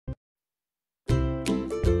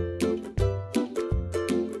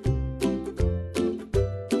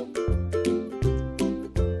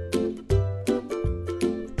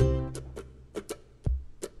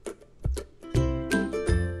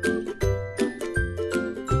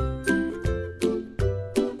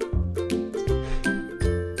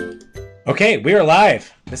Okay, we are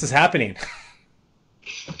live. This is happening.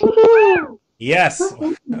 Woohoo! Yes,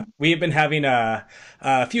 we have been having a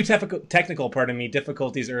few technical, pardon me,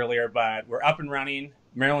 difficulties earlier, but we're up and running.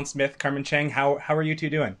 Mairlyn Smith, Carmen Cheng, how are you two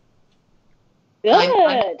doing? I'm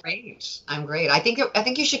Good. great. I'm great. I think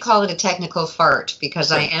you should call it a technical fart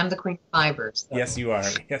because I am the queen of fibers. So. Yes, you are.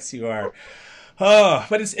 Yes, you are. Oh,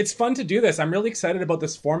 but it's fun to do this. I'm really excited about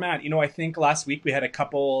this format. I think last week we had a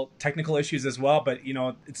couple technical issues as well, but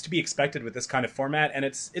it's to be expected with this kind of format, and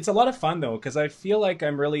it's a lot of fun though because I feel like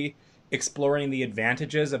I'm really exploring the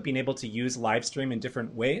advantages of being able to use live stream in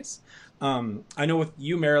different ways. I know with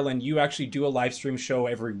you, Marilyn, you actually do a live stream show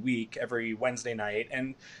every week, every Wednesday night,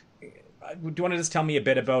 and do you want to just tell me a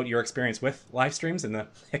bit about your experience with live streams and the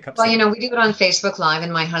hiccups Well, that? we do it on Facebook Live,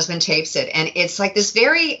 and my husband tapes it, and it's like this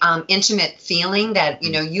very intimate feeling that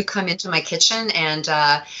Mm. you come into my kitchen, and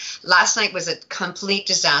last night was a complete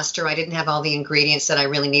disaster. I didn't have all the ingredients that I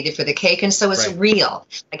really needed for the cake, and so it's Right. real.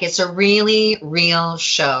 Like it's a really real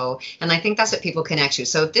show, and I think that's what people connect to.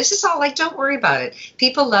 So this is all like, don't worry about it.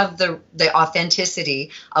 People love the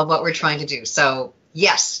authenticity of what we're trying to do. So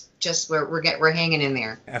yes, just we're hanging in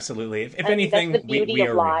there. Absolutely. If I think that's the anything, beauty we of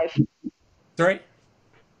are real. live. Sorry.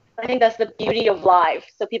 I think that's the beauty of live.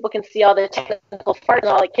 So people can see all the technical farts and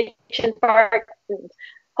all the kitchen farts and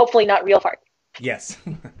hopefully not real farts. Yes.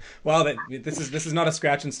 Well, this is not a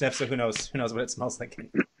scratch and sniff, so who knows what it smells like.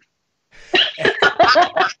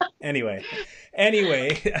 Anyway,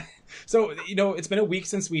 anyway, so it's been a week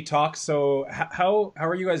since we talked. So how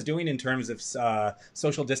are you guys doing in terms of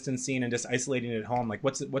social distancing and just isolating at home? Like,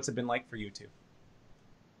 what's it been like for you two?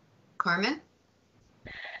 Carmen?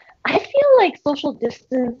 I feel like social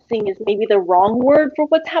distancing is maybe the wrong word for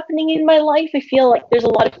what's happening in my life. I feel like there's a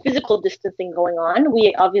lot of physical distancing going on.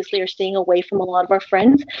 We obviously are staying away from a lot of our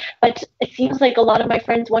friends, but it seems like a lot of my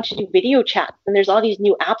friends want to do video chats. And there's all these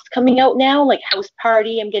new apps coming out now, like House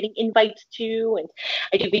Party, I'm getting invites to, and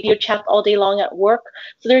I do video chats all day long at work.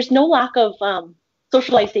 So there's no lack of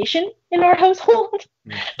socialization in our household,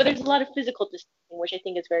 Mm. but there's a lot of physical distancing, which I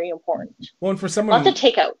think is very important. Well, and for Lots of someone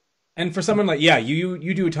takeout. And for someone like, yeah, you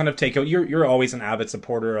do a ton of takeout. You're always an avid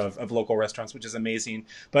supporter of local restaurants, which is amazing.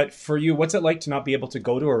 But for you, what's it like to not be able to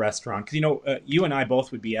go to a restaurant? Because you and I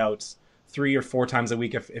both would be out 3 or 4 times a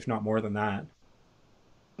week, if not more than that.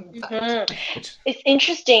 Mhm. Which, It's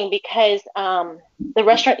interesting because the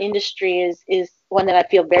restaurant industry is one that I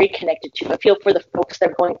feel very connected to. I feel for the folks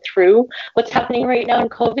that are going through what's happening right now in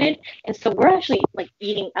COVID, and so we're actually like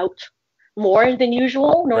eating out more than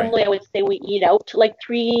usual. right, Normally, I would say we eat out like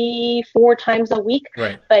 3, 4 times a week,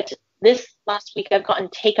 right. but this last week I've gotten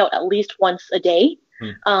takeout at least once a day.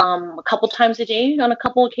 Hmm. A couple times a day on a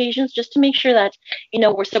couple occasions, just to make sure that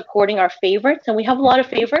we're supporting our favorites, and we have a lot of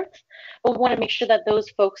favorites, but we want to make sure that those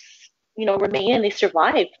folks remain and they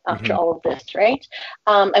survive after Hmm. all of this, right?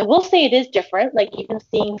 I will say it is different, like even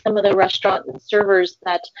seeing some of the restaurant and servers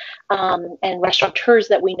that and restaurateurs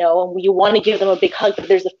that we know, and you want to give them a big hug, but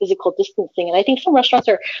there's a physical distancing, and I think some restaurants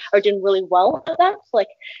are doing really well at that, like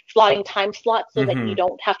slotting time slots so that you Hmm.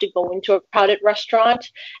 don't have to go into a crowded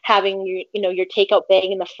restaurant, having your takeout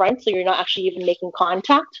bag in the front, so you're not actually even making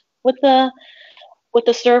contact with the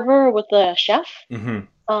server or with the chef. Hmm.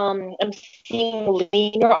 I'm seeing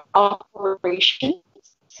leaner operations.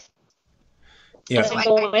 Yeah. So And I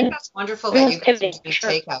go think in, that's wonderful that everyone's you guys are pivoting for doing sure.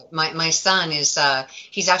 takeout. My son is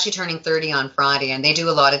he's actually turning 30 on Friday, and they do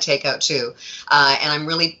a lot of takeout too. And I'm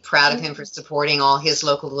really proud of him for supporting all his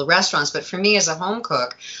local little restaurants. But for me as a home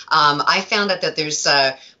cook, I found out that there's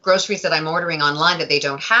groceries that I'm ordering online that they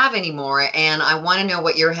don't have anymore, and I want to know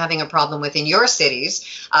what you're having a problem with in your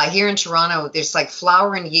cities. Here in Toronto, there's like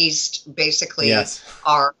flour and yeast basically Yes.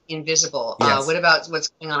 are invisible. Yes. What about what's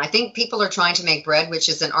going on? I think people are trying to make bread, which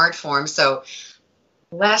is an art form. So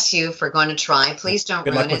bless you for going to try. Please don't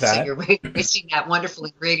Good luck ruin with it so that. you're wasting that wonderful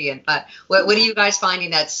ingredient. But what are you guys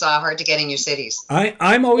finding that's hard to get in your cities?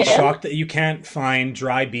 I'm always Yeah. shocked that you can't find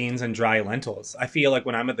dry beans and dry lentils. I feel like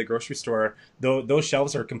when I'm at the grocery store, those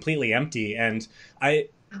shelves are completely empty, and I,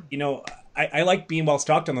 you know, I like being well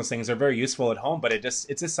stocked on those things. They're very useful at home, but it's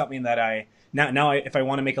just something that if I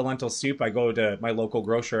want to make a lentil soup, I go to my local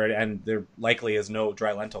grocer, and there likely is no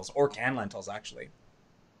dry lentils or canned lentils actually.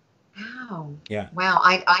 Wow. Yeah. Wow.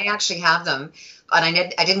 I actually have them, but I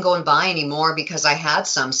didn't go and buy any more because I had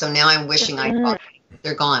some. So now I'm wishing I Mhm. bought.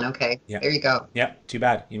 They're gone. Okay. Yeah. There you go. Yeah. Too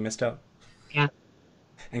bad you missed out. Yeah.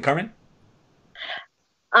 And Carmen?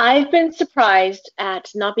 I've been surprised at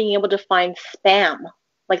not being able to find spam,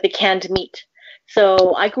 like the canned meat.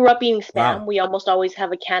 So I grew up eating spam. Wow. We almost always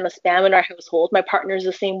have a can of spam in our household. My partner's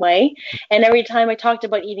the same way. And every time I talked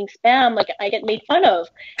about eating spam, like I get made fun of.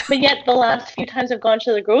 But yet the last few times I've gone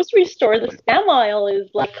to the grocery store, the spam aisle is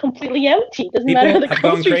like completely empty. Doesn't matter People the have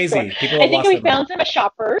gone grocery store. crazy. People I have think lost we their mind. found some at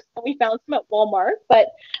Shoppers and we found some at Walmart. But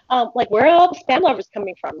like where are all the spam lovers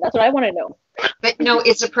coming from? That's what I want to know. But no,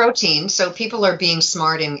 it's a protein, so people are being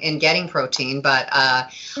smart in getting protein. But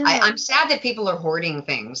I'm sad that people are hoarding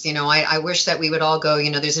things. I wish that we would all go,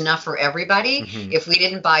 there's enough for everybody. Mm-hmm. If we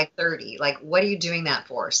didn't buy 30, like, what are you doing that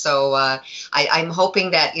for? So I'm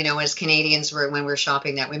hoping that, as Canadians, when we're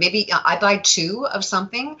shopping that way, maybe I buy 2 of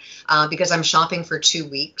something because I'm shopping for 2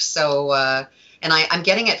 weeks. So and I'm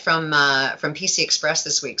getting it from PC Express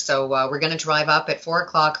this week. So we're going to drive up at 4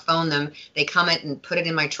 o'clock, phone them. They come it and put it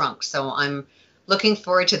in my trunk. So I'm looking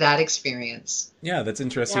forward to that experience. Yeah, that's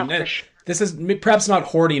interesting. Yeah, for sure. This is perhaps not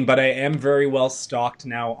hoarding, but I am very well stocked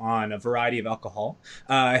now on a variety of alcohol.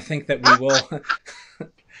 I think that we will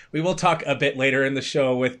we will talk a bit later in the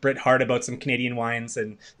show with Brit Hart about some Canadian wines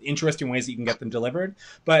and interesting ways that you can get them delivered.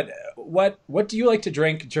 But what do you like to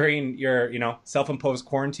drink during your self-imposed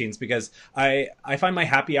quarantines? Because I find my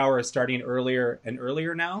happy hour is starting earlier and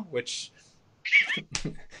earlier now, which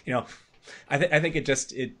I think it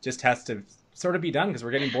just has to sort of be done because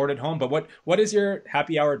we're getting bored at home. But what is your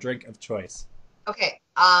happy hour drink of choice? Okay.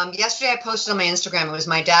 Yesterday I posted on my Instagram. It was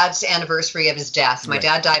my dad's anniversary of his death. My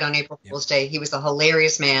dad died on April Fool's Day. He was a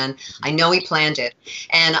hilarious man. I know he planned it.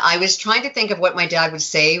 And I was trying to think of what my dad would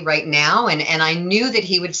say right now. And I knew that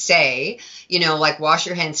he would say, like wash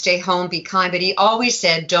your hands, stay home, be kind. But he always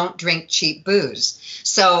said, don't drink cheap booze.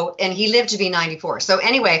 So, and he lived to be 94. So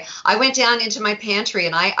anyway, I went down into my pantry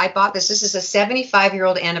and I bought this. This is a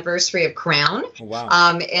 75-year-old anniversary of Crown. Oh,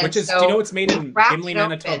 wow. And which is, so do you know it's made in wrapped Gimli, it open.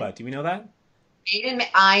 Manitoba? Do we know that?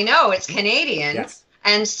 I know, it's Canadian. Yes.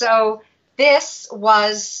 And so this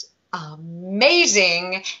was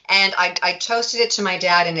amazing. And I toasted it to my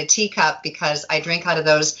dad in a teacup because I drink out of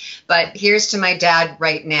those. But here's to my dad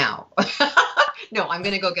right now. No, I'm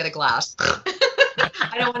going to go get a glass.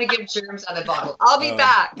 I don't want to give germs on the bottle. I'll be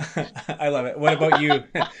back. I love it. What about you?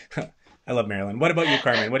 I love Mairlyn. What about you,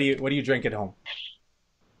 Carmen? What do you drink at home?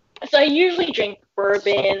 So I usually drink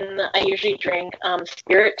bourbon. I usually drink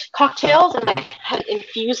spirit cocktails, and I have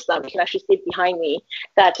infused them. You can actually see it behind me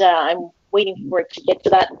that I'm waiting for it to get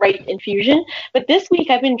to that right infusion. But this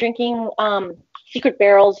week I've been drinking Secret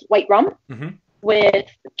Barrel's white rum with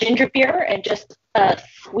ginger beer and just a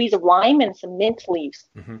squeeze of lime and some mint leaves.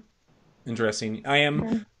 Mm-hmm. Interesting. I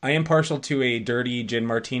am partial to a dirty gin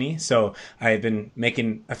martini, so I've been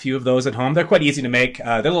making a few of those at home. They're quite easy to make.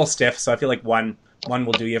 They're a little stiff, so I feel like one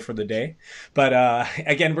will do you for the day. But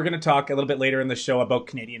again, we're going to talk a little bit later in the show about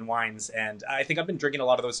Canadian wines. And I think I've been drinking a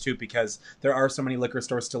lot of those too because there are so many liquor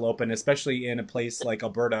stores still open, especially in a place like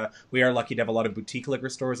Alberta. We are lucky to have a lot of boutique liquor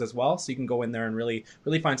stores as well. So you can go in there and really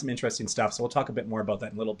find some interesting stuff. So we'll talk a bit more about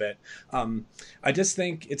that in a little bit. I just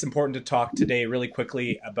think it's important to talk today really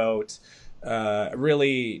quickly about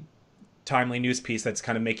really timely news piece that's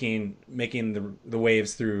kind of making the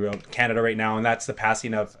waves through Canada right now, and that's the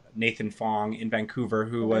passing of Nathan Fong in Vancouver,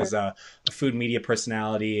 who was a food media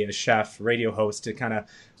personality, a chef, radio host, a kind of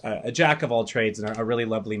a jack of all trades, and a really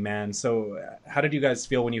lovely man. So how did you guys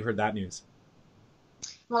feel when you heard that news?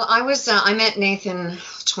 Well, I met Nathan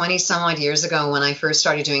 20 some odd years ago when I first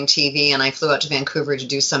started doing TV, and I flew out to Vancouver to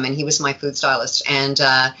do some, and he was my food stylist, and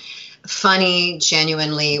funny,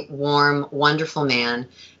 genuinely warm, wonderful man.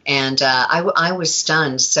 And I was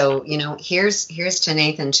stunned. So, here's to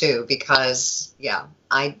Nathan too, because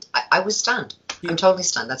I was stunned. I'm totally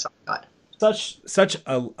stunned. That's all I got. Such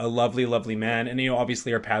a lovely, lovely man. And,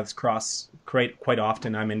 obviously our paths cross quite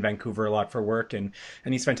often. I'm in Vancouver a lot for work, and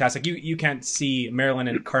he's fantastic. You can't see Mairlyn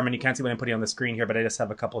and Carmen. You can't see what I'm putting on the screen here, but I just have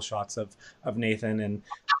a couple shots of Nathan and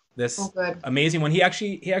this amazing one. He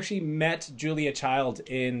actually met Julia Child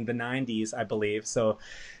in the 90s, I believe. So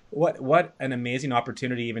what an amazing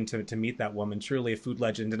opportunity even to meet that woman. Truly a food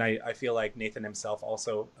legend. And I feel like Nathan himself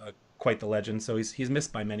also quite the legend. So he's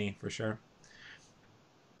missed by many for sure.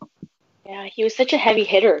 Yeah, he was such a heavy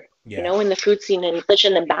hitter, in the food scene, and such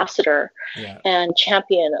an ambassador and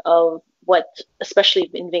champion of what,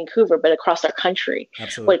 especially in Vancouver, but across our country,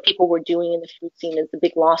 what people were doing in the food scene is a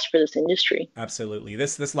big loss for this industry. Absolutely.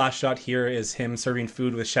 This last shot here is him serving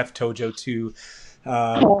food with Chef Tojo to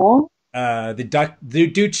the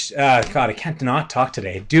Duke. God, I can't not talk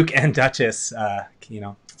today. Duke and Duchess.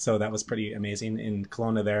 So that was pretty amazing in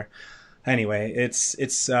Kelowna there. Anyway, it's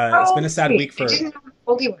been a sad week for. I didn't know how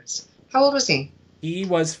old he was. How old was he? He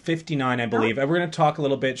was 59, I believe. And we're going to talk a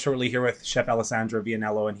little bit shortly here with Chef Alessandro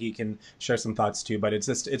Vianello, and he can share some thoughts too. But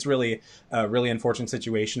it's really a really unfortunate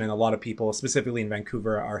situation, and a lot of people, specifically in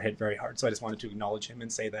Vancouver, are hit very hard. So I just wanted to acknowledge him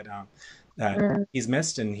and say that he's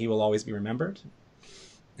missed and he will always be remembered.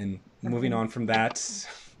 And moving on from that,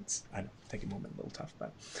 I know, take a moment, a little tough,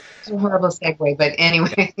 but it's a horrible segue. But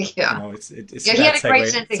anyway, yeah. No, it's yeah, he had a great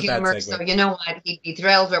sense of humor. So you know what? He'd be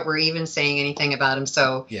thrilled that we're even saying anything about him.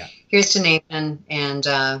 So yeah, here's to Nathan, and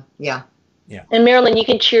yeah. And Mairlyn, you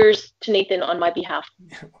can cheers to Nathan on my behalf.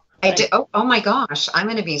 I did. Oh my gosh, I'm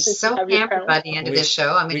going to be so hammered by the end of this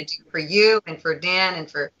show. I'm going to do for you and for Dan and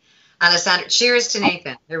for Alessandro. Cheers to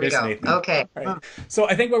Nathan. Here we go. Nathan. Okay. Right. So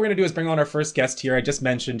I think what we're going to do is bring on our first guest here. I just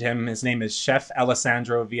mentioned him. His name is Chef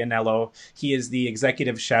Alessandro Vianello. He is the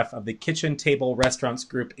executive chef of the Kitchen Table Restaurants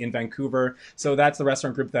Group in Vancouver. So that's the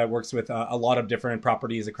restaurant group that works with a lot of different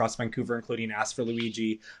properties across Vancouver, including Ask for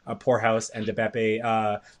Luigi, Poorhouse, and De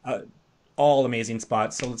Beppe. All amazing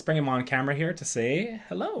spots. So let's bring him on camera here to say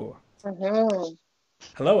hello. Mm-hmm.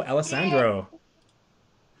 Hello, Alessandro.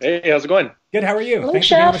 Hey, how's it going? Good, how are you? Hello, Thanks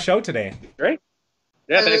Chef. for being on the show today. Great.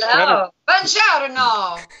 Yeah, thanks for hello.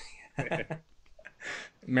 Buongiorno.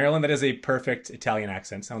 Mairlyn, that is a perfect Italian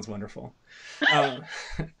accent. Sounds wonderful. All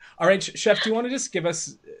right, Chef, do you want to just give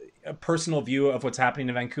us a personal view of what's happening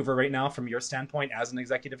in Vancouver right now from your standpoint as an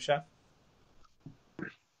executive chef?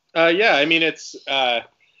 Yeah, I mean, it's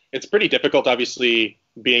pretty difficult, obviously,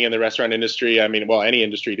 being in the restaurant industry. I mean, well, any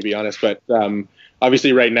industry, to be honest. But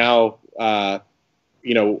obviously right now,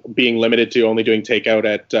 being limited to only doing takeout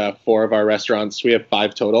at 4 of our restaurants. We have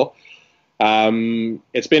 5 total.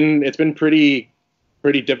 It's been pretty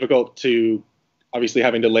difficult to obviously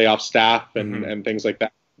having to lay off staff and things like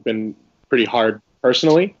that. It's been pretty hard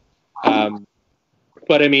personally. But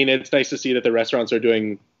I mean, it's nice to see that the restaurants are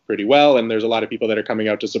doing pretty well, and there's a lot of people that are coming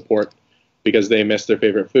out to support because they miss their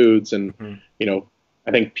favorite foods. And I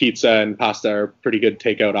think pizza and pasta are pretty good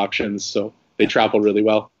takeout options, so they travel really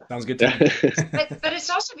well. Sounds good to me. But it's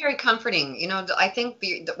also very comforting. I think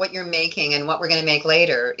what you're making and what we're going to make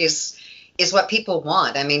later is what people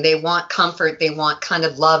want. I mean, they want comfort. They want kind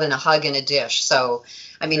of love and a hug in a dish. So,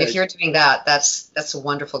 I mean, if you're doing that, that's a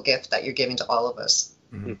wonderful gift that you're giving to all of us.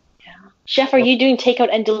 Yeah. Chef, are you doing takeout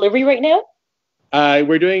and delivery right now?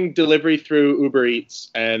 We're doing delivery through Uber Eats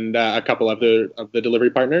and a couple of the delivery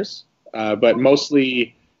partners. But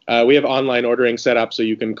mostly we have online ordering set up so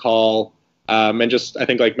you can call. And just, I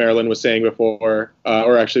think like Mairlyn was saying before,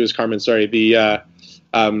 or actually it was Carmen, sorry, we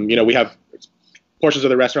have portions of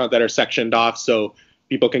the restaurant that are sectioned off so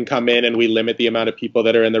people can come in and we limit the amount of people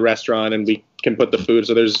that are in the restaurant and we can put the food.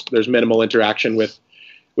 So there's minimal interaction with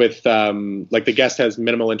like the guest has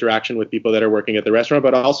minimal interaction with people that are working at the restaurant,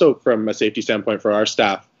 but also from a safety standpoint for our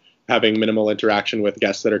staff, having minimal interaction with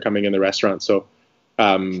guests that are coming in the restaurant. So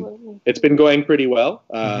it's been going pretty well.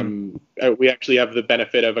 We actually have the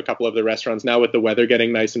benefit of a couple of the restaurants now with the weather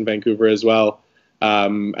getting nice in Vancouver as well.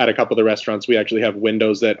 At a couple of the restaurants, we actually have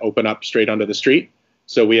windows that open up straight onto the street.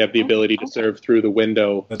 So we have the ability to serve through the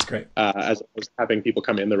window. That's great. As opposed to having people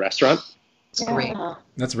come in the restaurant. That's great.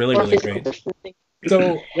 That's really, really great.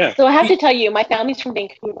 So I have to tell you, my family's from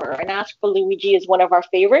Vancouver, and Ask for Luigi is one of our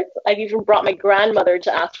favorites. I've even brought my grandmother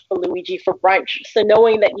to Ask for Luigi for brunch. So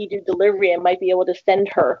knowing that you do delivery, I might be able to send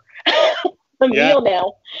her a meal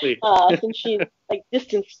now, since she's like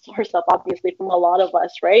distanced herself, obviously, from a lot of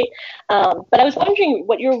us, right? But I was wondering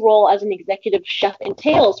what your role as an executive chef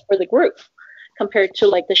entails for the group compared to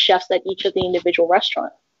like the chefs at each of the individual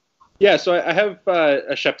restaurants. Yeah, so I have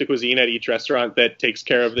a chef de cuisine at each restaurant that takes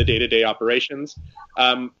care of the day-to-day operations.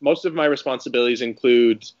 Most of my responsibilities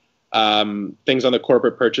include things on the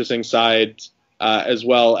corporate purchasing side, as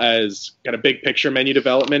well as kind of big picture menu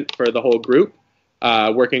development for the whole group,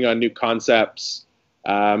 working on new concepts,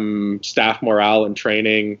 staff morale and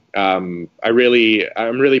training. I'm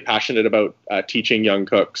really passionate about teaching young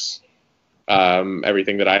cooks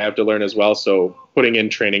everything that I have to learn as well. So putting in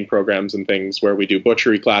training programs and things where we do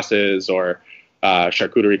butchery classes or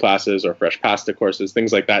charcuterie classes or fresh pasta courses,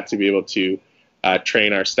 things like that, to be able to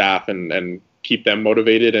train our staff and keep them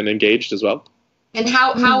motivated and engaged as well. And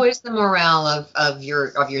how is the morale of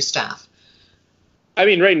your staff? I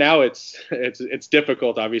mean, right now it's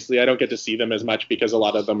difficult. Obviously, I don't get to see them as much because a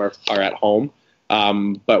lot of them are at home.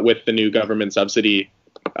 But with the new government subsidy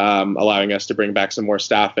allowing us to bring back some more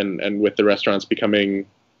staff, and with the restaurants becoming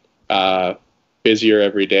busier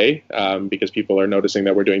every day because people are noticing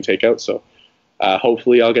that we're doing takeout. So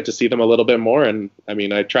hopefully I'll get to see them a little bit more. And I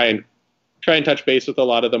mean, I try and touch base with a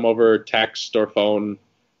lot of them over text or phone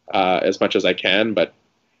as much as I can, but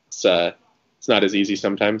not as easy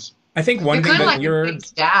sometimes. I think one You're thing kind of that like you're your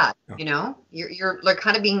kid's dad, you know? You're like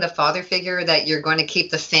kind of being the father figure that you're going to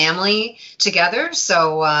keep the family together.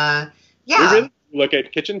 So, We yeah. really look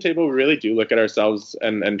at Kitchen Table. We really do look at ourselves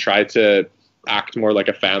and try to act more like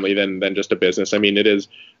a family than just a business. I mean, there's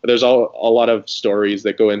a lot of stories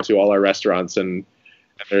that go into all our restaurants, and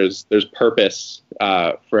there's purpose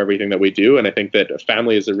for everything that we do. And I think that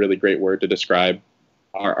family is a really great word to describe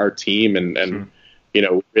our team, and you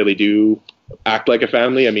know, we really do act like a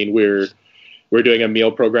family. I mean, we're doing a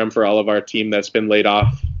meal program for all of our team that's been laid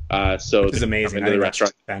off. So which is amazing. I think that's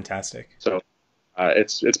fantastic. So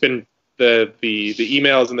it's been the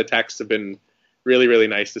emails and the texts have been really, really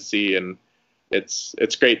nice to see, and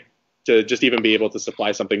it's great to just even be able to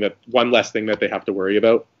supply something, that one less thing that they have to worry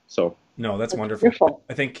about. So no, that's wonderful.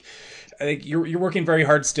 I think you're working very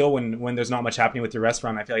hard still when there's not much happening with your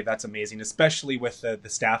restaurant. I feel like that's amazing, especially with the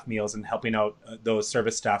staff meals and helping out those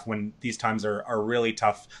service staff when these times are really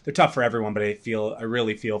tough. They're tough for everyone, but I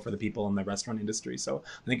really feel for the people in the restaurant industry. So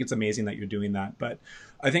I think it's amazing that you're doing that. But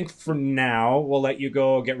I think for now, we'll let you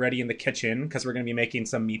go get ready in the kitchen, because we're going to be making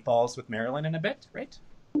some meatballs with Mairlyn in a bit, right?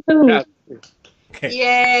 Yeah. Okay.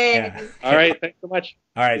 Yay! Yeah. All right, thanks so much.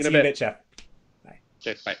 All right, see you in a bit, Chef. Bye.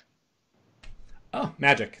 Okay, bye. Oh,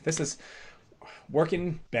 magic. This is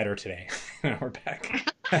working better today. We're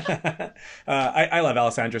back. I love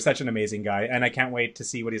Alessandro, such an amazing guy, and I can't wait to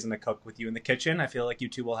see what he's going to cook with you in the kitchen. I feel like you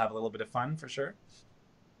two will have a little bit of fun for sure.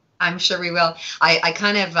 I'm sure we will. I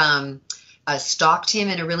kind of stalked him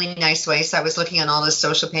in a really nice way. So I was looking on all his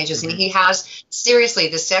social pages, and he has seriously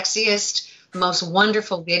the sexiest, most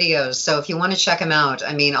wonderful videos. So if you want to check him out,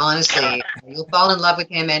 I mean, honestly, you'll fall in love with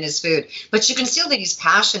him and his food. But you can see that he's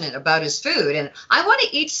passionate about his food, and I want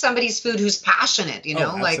to eat somebody's food who's passionate, you know,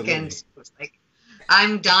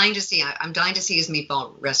 I'm dying to see. I'm dying to see his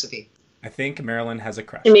meatball recipe. I think Mairlyn has a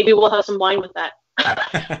crush. And maybe we'll have some wine with that.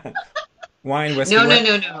 Wine, whiskey. No.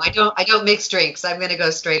 I don't mix drinks. I'm going to go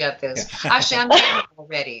straight at this. Yeah. Actually, I'm done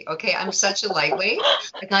already. Okay, I'm such a lightweight.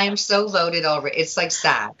 Like, I am so loaded already. It's like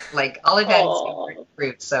sad. Like, all I've had is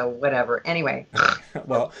fruit. So whatever. Anyway.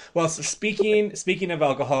 well. So speaking of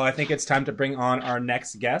alcohol, I think it's time to bring on our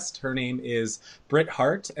next guest. Her name is Brit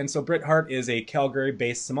Hart, and so Brit Hart is a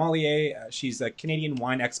Calgary-based sommelier. She's a Canadian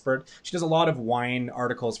wine expert. She does a lot of wine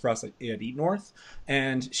articles for us at Eat North,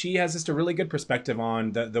 and she has just a really good perspective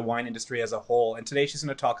on the wine industry as a whole. And today she's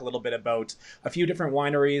going to talk a little bit about a few different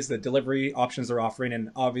wineries, the delivery options they're offering, and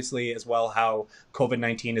obviously as well how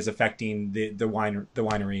COVID-19 is affecting the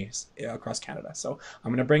wineries across Canada. So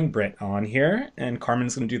I'm going to bring Brit on here, and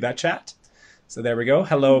Carmen's going to do that chat. So there we go.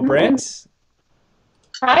 Hello, Brit.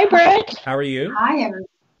 Hi, Brit. How are you? Hi, everyone.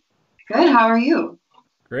 Good. How are you?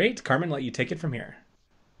 Great. Carmen, let you take it from here.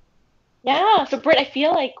 Yeah, so Britt, I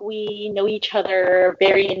feel like we know each other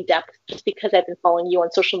very in depth just because I've been following you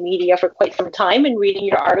on social media for quite some time and reading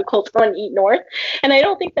your articles on Eat North. And I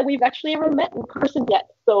don't think that we've actually ever met in person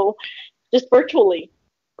yet. So just virtually.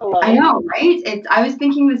 Hello. I know, right? I was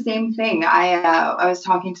thinking the same thing. I was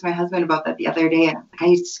talking to my husband about that the other day, and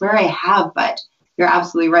I swear I have, but you're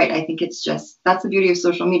absolutely right. I think it's just, that's the beauty of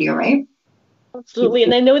social media, right? Absolutely.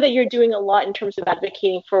 And I know that you're doing a lot in terms of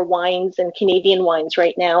advocating for wines and Canadian wines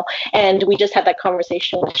right now. And we just had that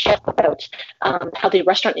conversation with Chef about how the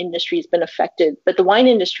restaurant industry has been affected, but the wine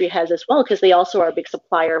industry has as well, because they also are a big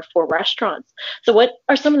supplier for restaurants. So what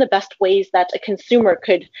are some of the best ways that a consumer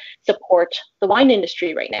could support the wine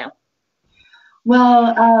industry right now?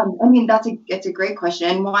 Well, I mean, it's a great question.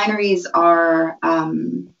 And wineries are,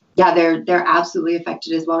 they're absolutely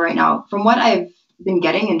affected as well right now. From what I've been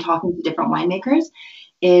getting and talking to different winemakers,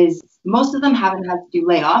 is most of them haven't had to do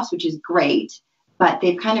layoffs, which is great, but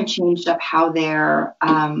they've kind of changed up how they're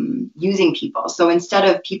using people. So instead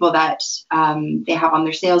of people that they have on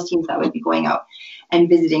their sales teams that would be going out and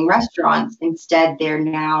visiting restaurants, instead they're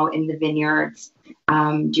now in the vineyards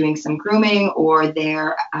doing some grooming, or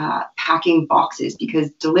they're packing boxes,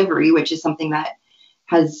 because delivery, which is something that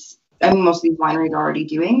most of these wineries are already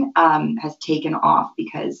doing, has taken off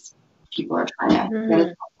because people are trying to get as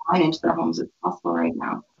much wine into their homes as possible right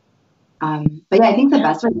now. But yeah, I think the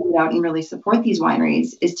best way to get out and really support these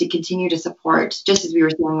wineries is to continue to support, just as we were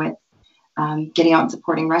saying with getting out and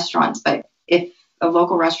supporting restaurants. But if a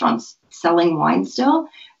local restaurant's selling wine still,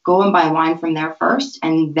 go and buy wine from there first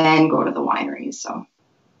and then go to the wineries. So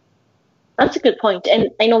that's a good point. And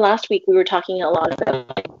I know last week we were talking a lot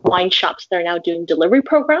about wine shops that are now doing delivery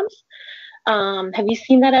programs. Have you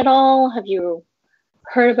seen that at all? Have you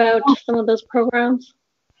heard about some of those programs?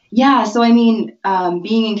 Yeah, so I mean,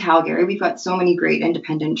 being in Calgary, we've got so many great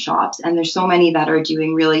independent shops, and there's so many that are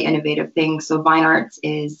doing really innovative things. So Vine Arts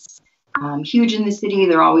is huge in the city.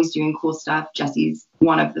 They're always doing cool stuff. Jesse's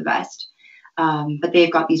one of the best. But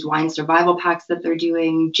they've got these wine survival packs that they're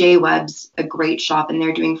doing. J Webb's a great shop, and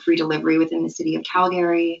they're doing free delivery within the city of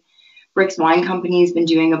Calgary. Brick's Wine Company has been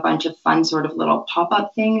doing a bunch of fun sort of little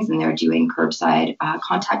pop-up things, and they're doing curbside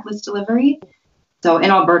contactless delivery. So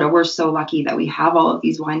in Alberta, we're so lucky that we have all of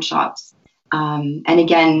these wine shops. And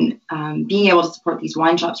again, being able to support these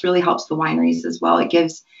wine shops really helps the wineries as well. It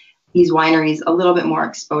gives these wineries a little bit more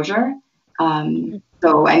exposure.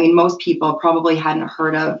 So, I mean, most people probably hadn't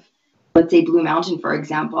heard of, let's say, Blue Mountain, for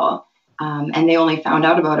example, and they only found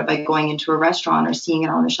out about it by going into a restaurant or seeing it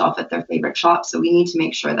on the shelf at their favorite shop. So we need to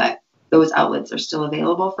make sure that those outlets are still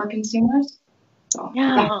available for consumers. So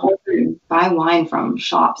yeah, buy wine from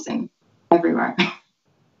shops and everywhere.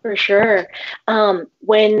 For sure.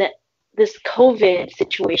 When this COVID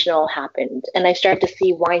situation all happened and I started to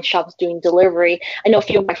see wine shops doing delivery, I know a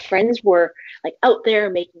few of my friends were like out there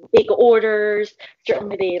making big orders.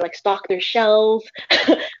 Certainly they like stock their shelves.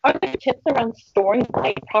 Are there tips around storing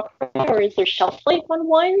wine properly, or is there shelf life on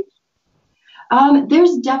wine?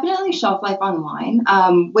 There's definitely shelf life on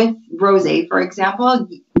wine. With rosé, for example,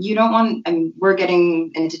 you don't want, I mean, we're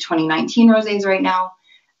getting into 2019 rosés right now.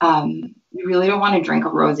 You really don't want to drink a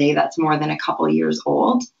rosé that's more than a couple of years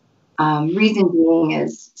old. Reason being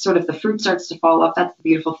is sort of the fruit starts to fall off. That's the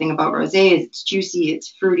beautiful thing about rosé is it's juicy, it's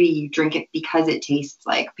fruity. You drink it because it tastes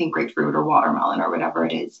like pink grapefruit or watermelon or whatever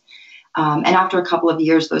it is. And after a couple of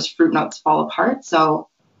years, those fruit notes fall apart. So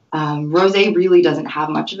rosé really doesn't have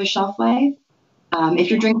much of a shelf life. If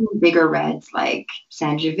you're drinking bigger reds like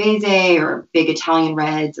Sangiovese or big Italian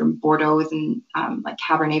reds or Bordeaux and like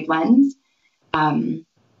Cabernet blends,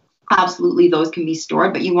 absolutely those can be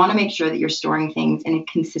stored, but you want to make sure that you're storing things in a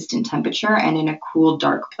consistent temperature and in a cool,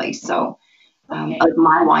 dark place. So like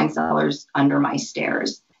my wine cellar's under my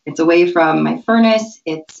stairs. It's away from my furnace.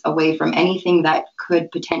 It's away from anything that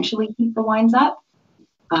could potentially heat the wines up.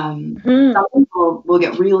 Some people will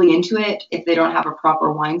get really into it if they don't have a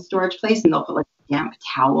proper wine storage place, and they'll put like a damp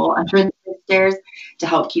towel under the stairs to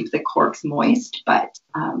help keep the corks moist. But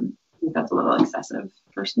I think that's a little excessive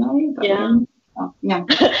personally. But yeah.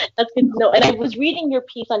 That's good to know. And I was reading your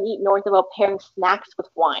piece on Eat North about pairing snacks with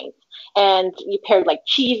wines, and you paired like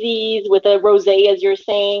cheesies with a rosé, as you're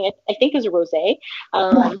saying. I think is a rosé.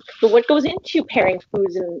 So what goes into pairing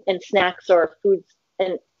foods and snacks or foods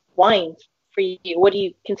and wines for you? What do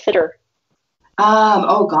you consider?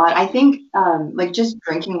 Oh God, I think like just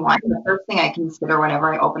drinking wine, the first thing I consider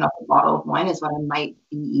whenever I open up a bottle of wine is what I might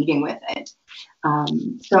be eating with it.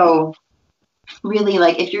 So really,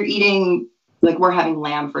 like if you're eating, like we're having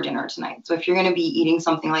lamb for dinner tonight. So if you're going to be eating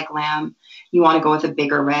something like lamb, you want to go with a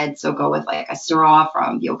bigger red. So go with like a Syrah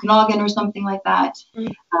from the Okanagan or something like that.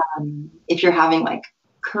 If you're having like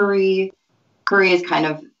curry is kind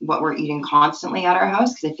of what we're eating constantly at our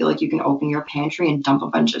house because I feel like you can open your pantry and dump a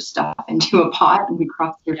bunch of stuff into a pot and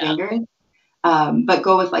cross your fingers. But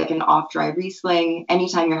go with like an off-dry Riesling.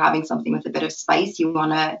 Anytime you're having something with a bit of spice, you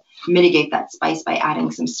want to mitigate that spice by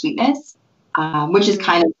adding some sweetness, which is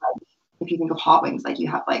kind of like, if you think of hot wings, like you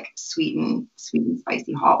have like sweet and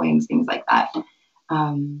spicy hot wings, things like that.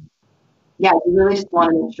 Yeah, you really just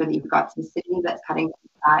want to make sure that you've got some acidity that's cutting through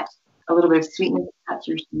that, a little bit of sweetness that cuts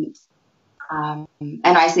your heat. And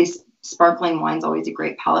I say sparkling wine's always a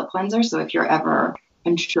great palate cleanser. So if you're ever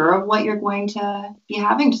unsure of what you're going to be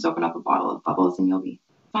having, just open up a bottle of bubbles and you'll be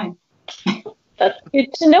fine. That's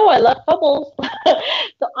good to know. I love bubbles.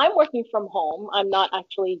 So I'm working from home. I'm not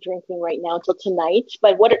actually drinking right now until tonight.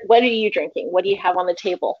 But what are you drinking? What do you have on the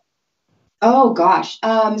table? Oh gosh.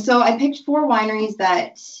 So I picked 4 wineries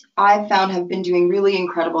that I've found have been doing really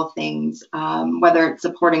incredible things, whether it's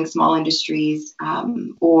supporting small industries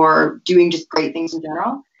or doing just great things in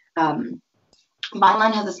general.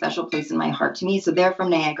 Vianello has a special place in my heart to me. So they're from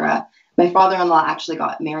Niagara. My father-in-law actually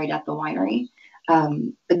got married at the winery,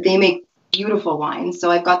 but they make beautiful wines. So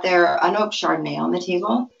I've got their unoaked Chardonnay on the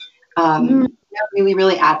table. They're really,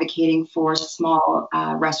 really advocating for small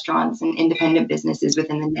restaurants and independent businesses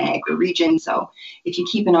within the Niagara region. So if you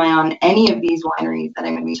keep an eye on any of these wineries that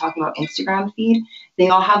I'm going to be talking about Instagram feed, they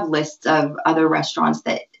all have lists of other restaurants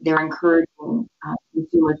that they're encouraging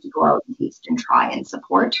consumers to go out and taste and try and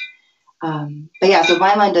support. But yeah, so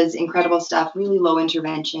Vianello does incredible stuff, really low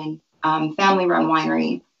intervention, family-run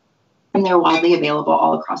winery, and they're widely available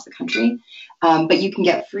all across the country. But you can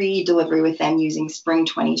get free delivery with them using Spring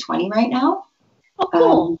 2020 right now. Oh,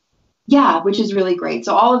 cool. Yeah, which is really great.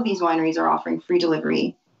 So all of these wineries are offering free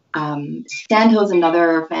delivery. Sandhill's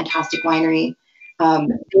another fantastic winery.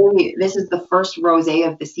 This is the first rosé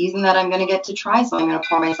of the season that I'm going to get to try. So I'm going to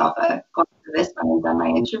pour myself a glass of this when I'm done my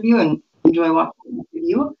interview and enjoy watching the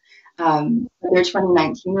review. Their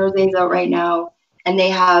 2019 rosés out right now, and they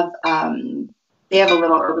have a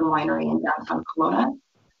little urban winery in downtown Kelowna.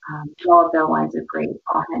 All of their wines are great,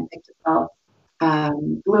 authentic as well.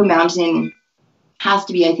 Blue Mountain has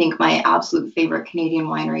to be, I think, my absolute favorite Canadian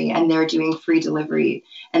winery, and they're doing free delivery,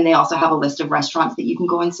 and they also have a list of restaurants that you can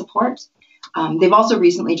go and support. They've also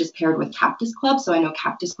recently just paired with Cactus Club, so I know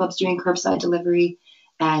Cactus Club's doing curbside delivery,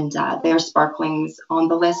 and their sparkling's on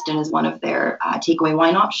the list and is one of their takeaway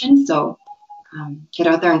wine options. So get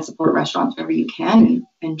out there and support restaurants wherever you can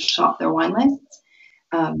and shop their wine lists.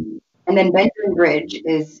 And then Benjamin Bridge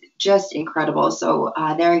is just incredible. So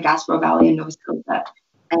they're in Gaspereau Valley in Nova Scotia.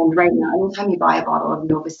 And right now, anytime you buy a bottle of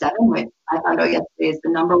Nova 7, which I found out yesterday is the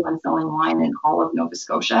 #1 selling wine in all of Nova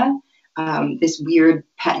Scotia, this weird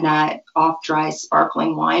Petnat off-dry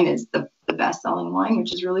sparkling wine is the best-selling wine,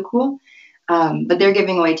 which is really cool. But they're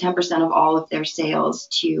giving away 10% of all of their sales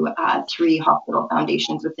to 3 hospital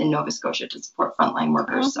foundations within Nova Scotia to support frontline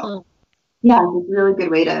workers. So, yeah, it's a really good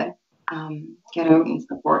way to get out and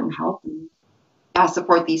support and help and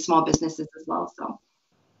support these small businesses as well. So.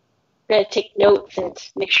 I'm going to take notes and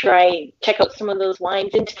make sure I check out some of those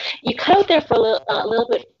wines. And you cut out there for a little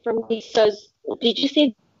bit for me. So did you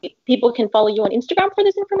say people can follow you on Instagram for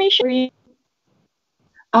this information?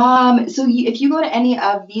 So if you go to any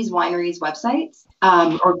of these wineries' websites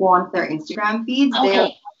or go onto their Instagram feeds,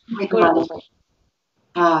 okay.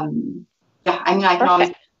 I mean, I can always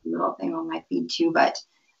do a little thing on my feed too, but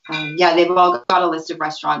they've all got a list of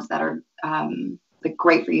restaurants that are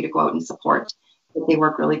great for you to go out and support, that they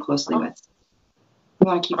work really closely with. We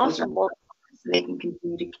want to keep those so they can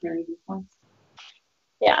continue to carry these ones.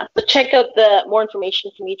 Yeah, so check out the more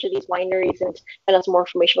information from each of these wineries and find out some more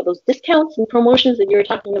information about those discounts and promotions that you were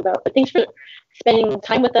talking about. But thanks for spending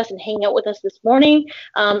time with us and hanging out with us this morning.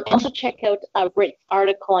 Also check out Brit's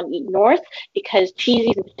article on Eat North, because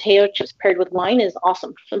cheesies and potato chips paired with wine is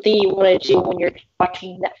awesome. Something you want to do when you're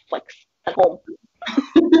watching Netflix at home.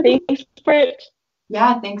 Thanks, Brit.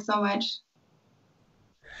 Yeah, thanks so much.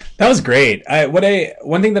 That was great.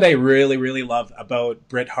 One thing that I really, really love about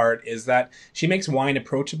Brit Hart is that she makes wine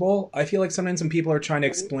approachable. I feel like sometimes when people are trying to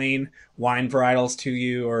explain wine varietals to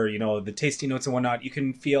you, or the tasty notes and whatnot, it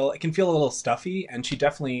can feel a little stuffy, and she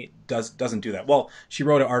definitely doesn't do that. Well, she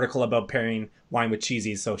wrote an article about pairing wine with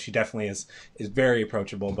cheesies, so she definitely is very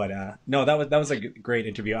approachable. But no, that was a great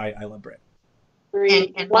interview. I love Brit.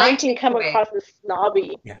 And wine can come across as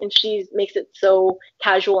snobby, and she makes it so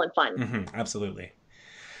casual and fun. Mm-hmm, absolutely.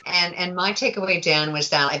 And my takeaway, Dan, was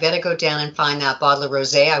that I better go down and find that bottle of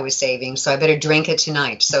rosé I was saving, so I better drink it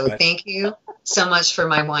tonight. So thank you so much for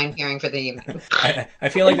my wine pairing for the evening. I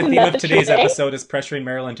feel like the theme of today's episode is pressuring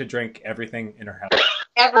Mairlyn to drink everything in her house.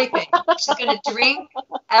 Everything. She's going to drink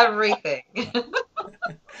everything.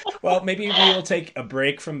 Well, maybe we will take a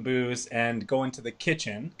break from booze and go into the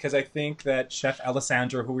kitchen, because I think that Chef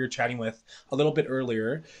Alessandro, who we were chatting with a little bit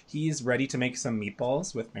earlier, he's ready to make some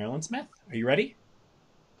meatballs with Mairlyn Smith. Are you ready?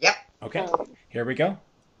 Yep. Okay, here we go.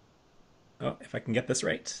 Oh, if I can get this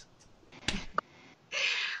right.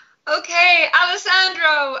 Okay,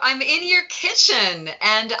 Alessandro, I'm in your kitchen,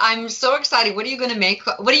 and I'm so excited. What are you going to make?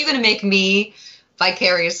 What are you going to make me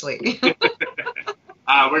vicariously?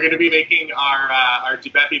 We're going to be making our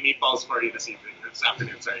Dubepi meatballs for you this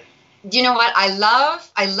afternoon. Sorry. You know what? I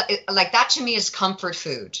like that. To me is comfort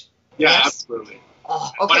food. Yeah, yes? Absolutely.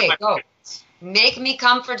 Oh, okay, go. Make me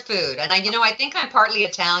comfort food. And I think I'm partly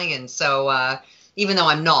Italian, so even though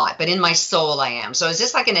I'm not, but in my soul I am. So is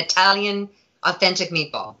this like an Italian authentic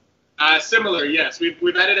meatball? Similar, yes.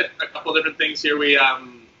 We've added a couple different things here. We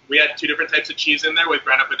had 2 different types of cheese in there with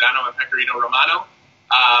Grana Padano and Pecorino Romano.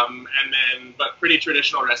 But pretty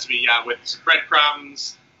traditional recipe, with some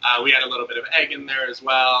breadcrumbs. We had a little bit of egg in there as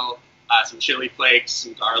well, some chili flakes,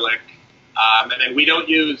 some garlic. And then we don't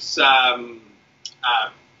use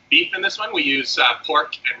beef in this one. We use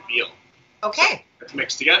pork and veal. Okay. So it's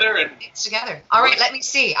mixed together. All right, let me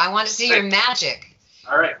see. I want to see your magic.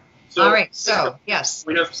 All right. So yes.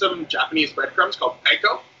 We have some Japanese breadcrumbs called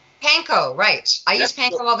panko. Panko, right. I use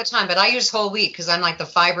panko all the time, but I use whole wheat because I'm like the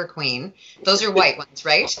fiber queen. Those are white ones,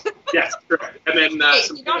 right? Yes, correct. And then if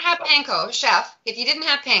you don't have panko, chef, if you didn't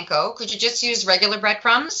have panko, could you just use regular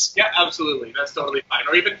breadcrumbs? Yeah, absolutely. That's totally fine.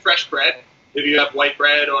 Or even fresh bread. If you have white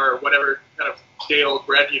bread or whatever kind of day-old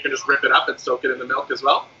bread, you can just rip it up and soak it in the milk as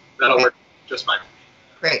well. That'll work just fine.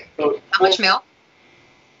 Great. So, how much milk?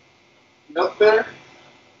 Milk there.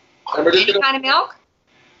 Any kind of milk?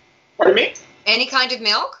 Pardon me? Any kind of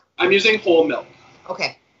milk? I'm using whole milk.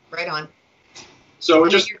 Okay, right on. So we're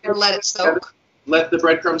just going to let it soak? Let the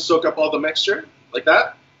breadcrumbs soak up all the mixture, like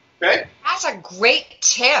that. Okay? That's a great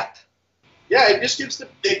tip. Yeah, it just gives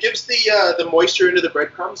the moisture into the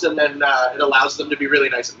breadcrumbs, and then it allows them to be really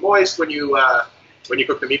nice and moist when you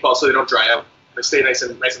cook the meatballs, so they don't dry out. They stay nice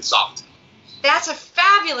and soft. That's a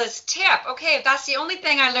fabulous tip. Okay, if that's the only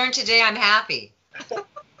thing I learned today, I'm happy.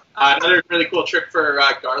 Another really cool trick for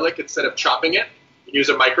garlic: instead of chopping it, you use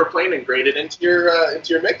a microplane and grate it into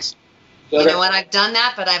your mix. So you know what? I've done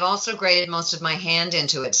that, but I've also grated most of my hand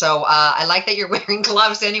into it. So I like that you're wearing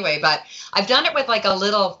gloves anyway, but I've done it with like a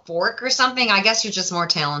little fork or something. I guess you're just more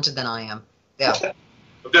talented than I am. Yeah.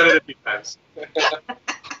 I've done it a few times.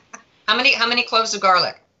 How many cloves of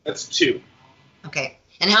garlic? That's 2. Okay.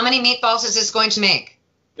 And how many meatballs is this going to make?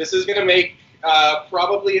 This is going to make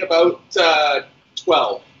probably about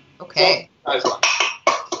 12. Okay. 12 size ones.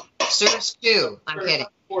 Serves 2. I'm kidding.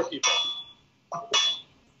 4 people.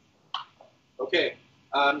 Okay.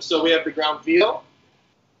 So we have the ground veal.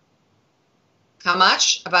 How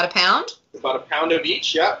much? About a pound? About a pound of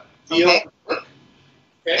each, yeah. Veal Okay. and pork.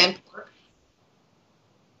 Okay. And pork.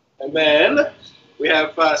 And then we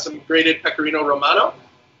have some grated pecorino romano.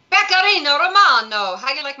 Pecorino Romano. How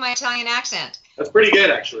do you like my Italian accent? That's pretty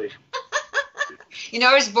good, actually. You know,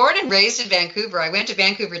 I was born and raised in Vancouver. I went to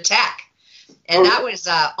Vancouver Tech. And that was,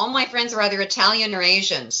 all my friends were either Italian or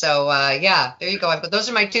Asian. So, yeah, there you go. But those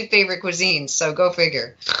are my 2 favorite cuisines. So go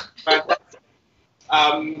figure.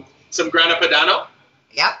 Some grana padano.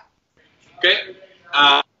 Yep. Okay.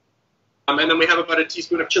 And then we have about a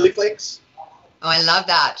teaspoon of chili flakes. Oh, I love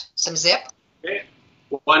that. Some zip. Okay.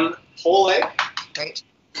 1 whole egg. Great.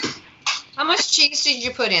 How much cheese did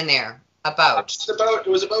you put in there? About? It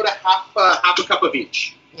was about a half a cup of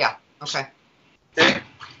each. Yeah. Okay. Okay.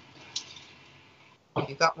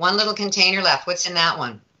 You've got 1 little container left. What's in that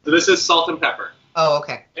one? So this is salt and pepper. Oh,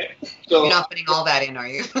 okay. Okay. So you're not putting all that in, are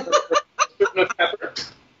you? spoon of pepper.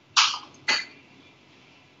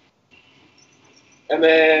 And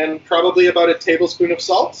then probably about a tablespoon of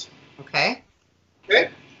salt. Okay. Okay.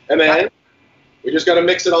 And then we just got to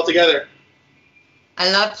mix it all together. I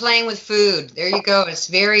love playing with food. There you go. It's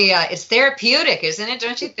very, it's therapeutic, isn't it?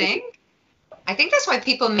 Don't you think? I think that's why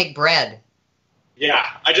people make bread. Yeah,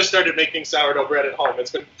 I just started making sourdough bread at home.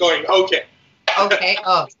 It's been going okay. Okay.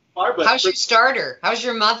 Oh, But how's your starter? How's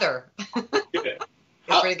your mother?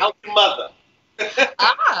 How's your mother?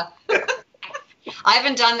 Ah. I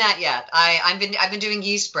haven't done that yet. I've been doing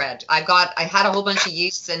yeast bread. I had a whole bunch of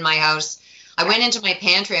yeasts in my house. I went into my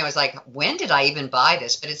pantry and I was like, when did I even buy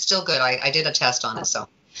this? But it's still good. I did a test on it. So,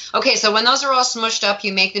 okay. So when those are all smushed up,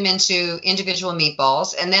 you make them into individual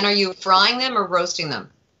meatballs. And then are you frying them or roasting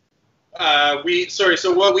them?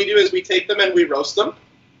 So what we do is we take them and we roast them.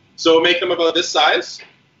 So we'll make them about this size.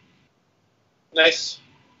 Nice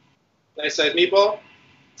size meatball.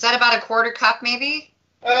 Is that about a 1/4 cup maybe?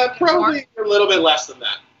 Probably a little bit less than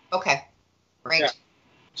that. Okay. Great. Yeah.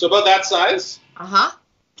 So about that size. Uh-huh.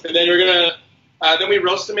 And then then we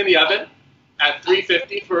roast them in the oven at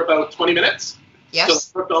 350 for about 20 minutes. Yes. So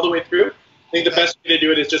it's cooked all the way through. I think the best way to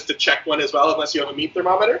do it is just to check one as well, unless you have a meat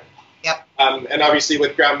thermometer. Yep. And obviously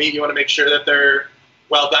with ground meat, you want to make sure that they're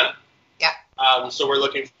well done. Yep. So we're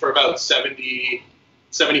looking for about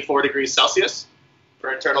 74 degrees Celsius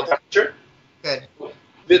for internal temperature. Good.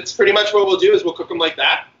 That's pretty much what we'll do is we'll cook them like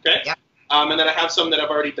that. Okay. Yep. And then I have some that I've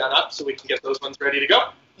already done up, so we can get those ones ready to go.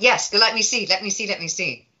 Yes. Let me see.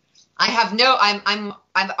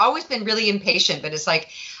 I've always been really impatient, but it's like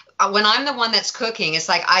when I'm the one that's cooking, it's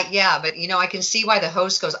like but you know, I can see why the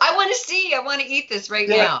host goes, I want to eat this right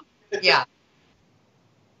now. Yeah.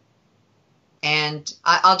 And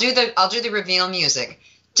I'll do the reveal music.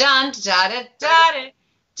 Dun da da da da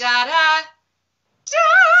da da da.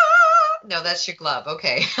 No, that's your glove.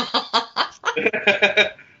 Okay.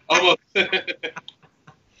 Almost.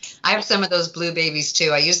 I have some of those blue babies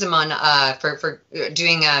too. I use them on for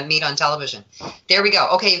doing meat on television. There we go.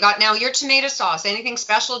 Okay, you've got now your tomato sauce. Anything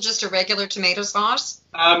special? Just a regular tomato sauce?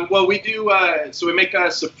 Well, we do. So we make a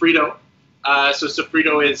sofrito. So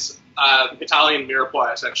sofrito is Italian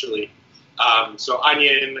mirepoix, essentially. So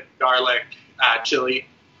onion, garlic, chili.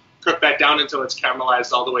 Cook that down until it's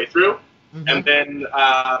caramelized all the way through, and then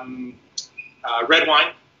red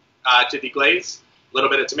wine to deglaze. A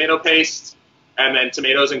little bit of tomato paste. And then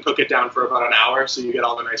tomatoes, and cook it down for about an hour so you get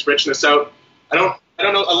all the nice richness out. I don't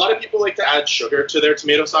know. A lot of people like to add sugar to their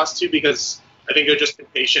tomato sauce too, because I think they're just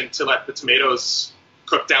impatient to let the tomatoes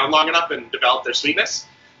cook down long enough and develop their sweetness.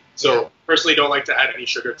 So personally, don't like to add any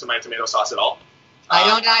sugar to my tomato sauce at all. I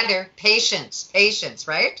don't either. Patience,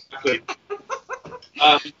 right? Exactly.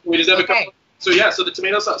 We just have a couple. So the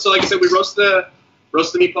tomato sauce. So like I said, we roast the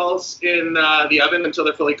meatballs in the oven until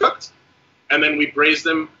they're fully cooked. and then we braise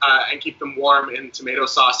them and keep them warm in tomato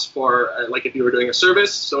sauce for like if you were doing a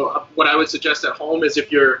service. So what I would suggest at home is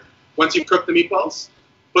once you cook the meatballs,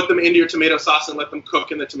 put them into your tomato sauce and let them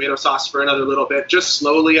cook in the tomato sauce for another little bit, just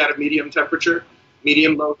slowly at a medium temperature,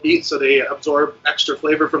 medium-low heat, so they absorb extra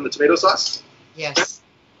flavor from the tomato sauce. Yes.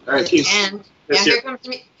 All right, and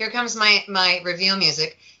here comes my reveal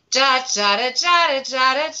music. Da da da da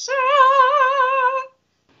da da da.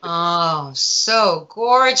 Oh, so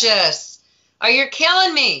gorgeous! Oh, you're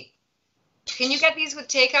killing me. Can you get these with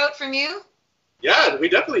takeout from you? Yeah, we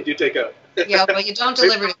definitely do takeout. Yeah, well, you don't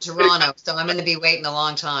deliver to Toronto, so I'm going to be waiting a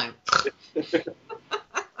long time. All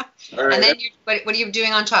right. And then what are you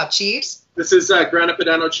doing on top? Cheese? This is Grana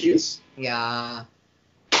Padano cheese. Yeah.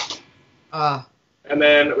 Oh. And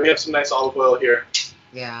then we have some nice olive oil here.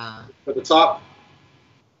 Yeah. For the top.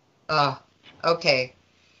 Oh, okay.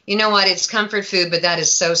 You know what? It's comfort food, but that is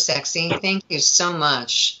so sexy. Thank you so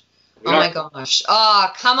much. Yeah. Oh, my gosh. Oh,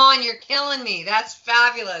 come on. You're killing me. That's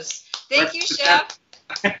fabulous. Thank you, Chef.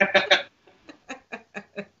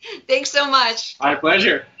 Thanks so much. My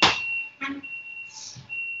pleasure.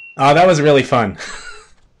 Oh, that was really fun.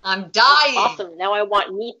 I'm dying. Awesome. Now I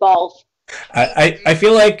want meatballs. I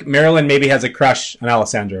feel like Mairlyn maybe has a crush on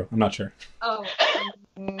Alessandro. I'm not sure. Oh,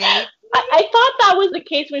 maybe. I thought that was the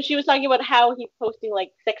case when she was talking about how he's posting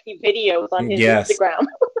like sexy videos on his Instagram.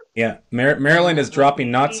 Yeah, Mairlyn is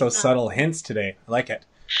dropping not so subtle hints today. I like it.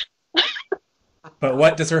 But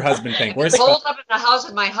what does her husband think? Where's holed up in the house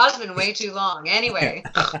with my husband way too long. Anyway.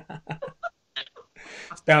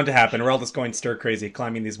 It's bound to happen. We're all just going stir crazy,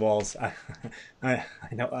 climbing these walls. I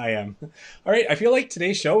know I am. All right, I feel like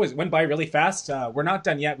today's show went by really fast. We're not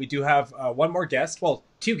done yet. We do have one more guest. Well,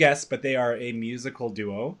 two guests, but they are a musical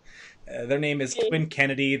duo. Their name is Quinn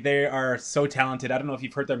Kennedy. They are so talented. I don't know if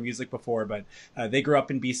you've heard their music before, but they grew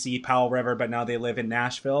up in BC, Powell River, but now they live in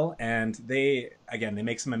Nashville. And they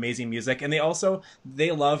make some amazing music. And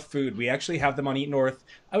they love food. We actually have them on Eat North,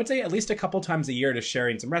 I would say at least a couple times a year, to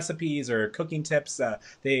sharing some recipes or cooking tips.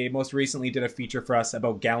 They most recently did a feature for us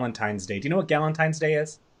about Galentine's Day. Do you know what Galentine's Day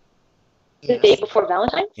is? The day before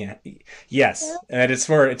Valentine's? Yeah. Yes. Yeah. And it's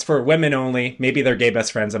for women only. Maybe they're gay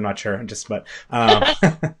best friends. I'm not sure.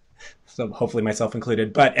 So hopefully myself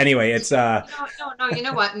included. But anyway, it's No, you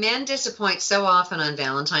know what? Men disappoint so often on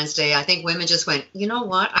Valentine's Day. I think women just went, you know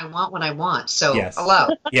what? I want what I want. So yes. Hello.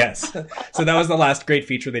 Yes. So that was the last great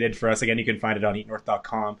feature they did for us. Again, you can find it on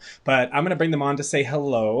eatnorth.com. But I'm going to bring them on to say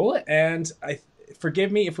hello. And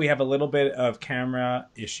forgive me if we have a little bit of camera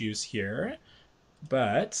issues here.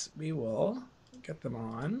 But we will get them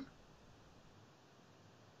on.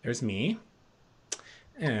 There's me.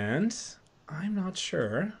 And I'm not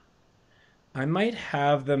sure. I might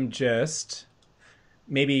have them just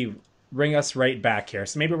maybe bring us right back here.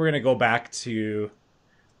 So maybe we're going to go back to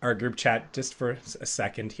our group chat just for a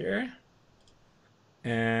second here.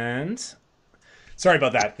 And sorry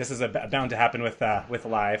about that. This is bound to happen with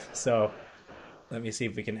live. So let me see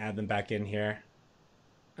if we can add them back in here.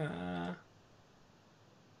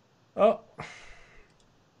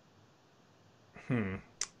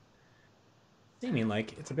 Seeming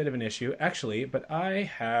like it's a bit of an issue, actually, but I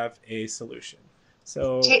have a solution.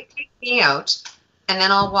 So take me out, and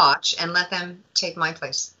then I'll watch and let them take my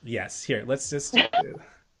place. Yes, here, let's just do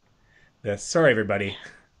this. Sorry, everybody.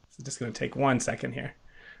 It's just going to take 1 second here.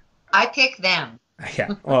 I pick them.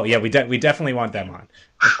 Yeah. Well, yeah, we definitely want them on,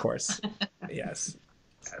 of course. Yes.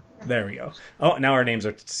 There we go. Oh, now our names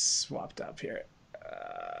are swapped up here.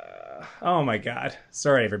 Oh my God.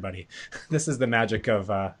 Sorry, everybody. This is the magic of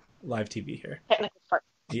live TV here. Technical part.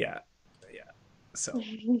 Yeah. So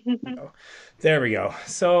there we go.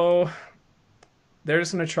 So they're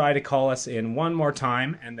just going to try to call us in one more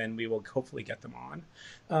time, and then we will hopefully get them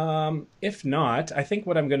on. If not, I think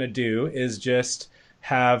what I'm going to do is just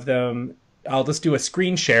have them. I'll just do a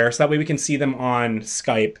screen share so that way we can see them on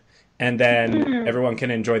Skype, and then everyone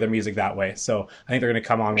can enjoy their music that way. So I think they're going to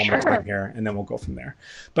come on one more time here, and then we'll go from there.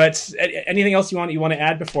 But anything else you want to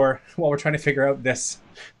add while we're trying to figure out this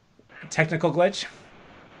technical glitch?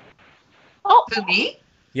 Oh, For me?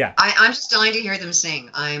 Yeah. I'm just dying to hear them sing.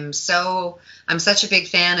 I'm such a big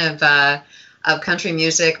fan of country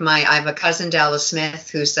music. I have a cousin, Dallas Smith,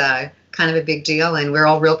 who's kind of a big deal, and we're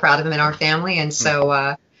all real proud of him in our family. And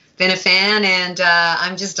so been a fan, and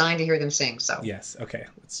I'm just dying to hear them sing. So yes. Okay.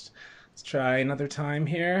 Let's try another time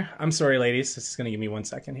here. I'm sorry, ladies. This is going to give me 1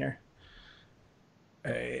 second here.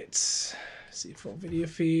 All right. See full video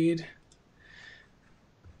feed.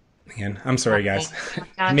 Again, I'm sorry, guys.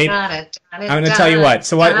 Maybe, I'm going to tell you what.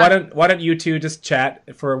 So why don't you two just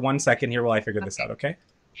chat for 1 second here while I figure this out, okay?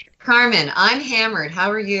 Carmen, I'm hammered.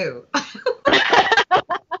 How are you?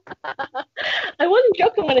 wasn't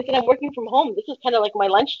joking when I said I'm working from home. This is kind of like my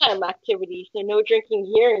lunchtime activity. So no drinking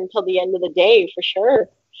here until the end of the day for sure.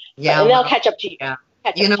 Yeah, and then I'll well, catch up to you. yeah.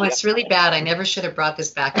 Catch You up know, to you. it's really bad. I never should have brought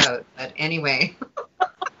this back out. But anyway.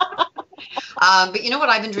 But you know what?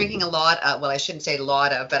 I've been drinking a lot. Well, I shouldn't say a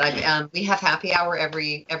lot of, but we have happy hour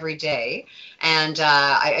every day, and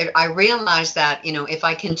I realized that if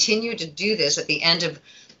I continue to do this at the end of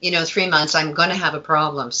 3 months, I'm going to have a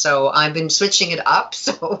problem. So I've been switching it up.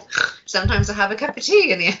 So sometimes I have a cup of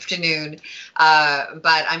tea in the afternoon,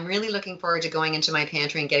 but I'm really looking forward to going into my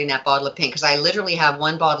pantry and getting that bottle of pink because I literally have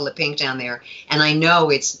one bottle of pink down there, and I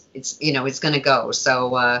know it's going to go.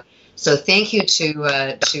 So thank you to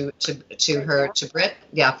Brit,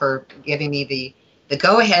 for giving me the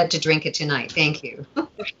go ahead to drink it tonight. Thank you.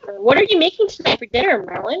 What are you making tonight for dinner,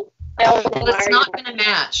 Mairlyn? Well, it's not going to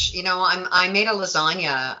match. I made a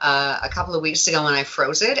lasagna a couple of weeks ago and I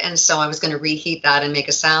froze it, and so I was going to reheat that and make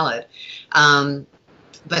a salad.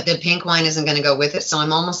 But the pink wine isn't going to go with it, so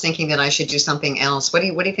I'm almost thinking that I should do something else. What do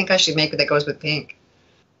you think I should make that goes with pink?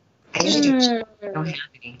 I usually do cheese. I don't have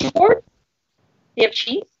any. Do you have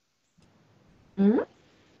cheese? Mm-hmm.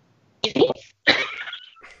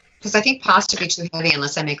 Because I think pasta would be too heavy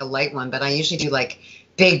unless I make a light one, but I usually do like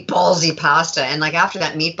big ballsy pasta. And like after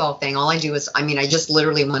that meatball thing, all I do is, I just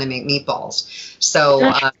literally want to make meatballs. So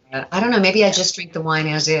I don't know, maybe I just drink the wine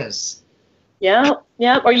as is. Yeah.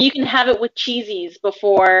 Or you can have it with cheesies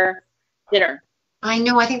before dinner. I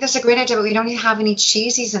know. I think that's a great idea, but we don't have any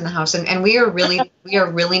cheesies in the house, and we are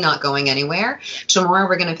really not going anywhere. Tomorrow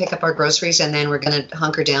we're going to pick up our groceries, and then we're going to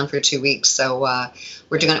hunker down for 2 weeks. So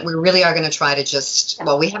we really are going to try to just.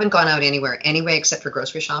 Well, we haven't gone out anywhere anyway, except for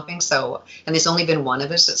grocery shopping. So, and there's only been one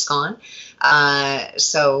of us that's gone.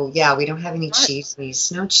 So yeah, we don't have any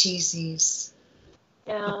cheesies. No cheesies.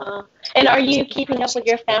 Yeah. And are you keeping up with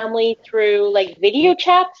your family through like video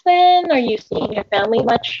chats? Then are you seeing your family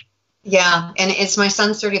much? Yeah, and it's my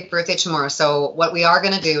son's 30th birthday tomorrow. So what we are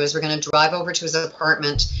going to do is we're going to drive over to his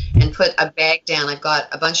apartment and put a bag down. I've got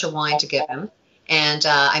a bunch of wine to give him, and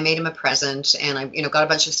I made him a present, and I got a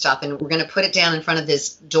bunch of stuff, and we're going to put it down in front of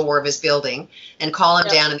this door of his building and call him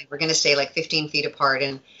down, and we're going to stay like 15 feet apart,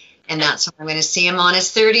 and that's when I'm going to see him on his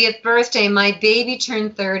 30th birthday. My baby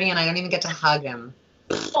turned 30, and I don't even get to hug him.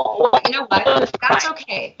 But you know what? That's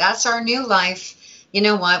okay. That's our new life. You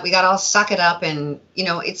know what? We got to all suck it up, and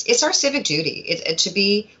it's our civic duty.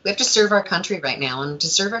 We have to serve our country right now, and to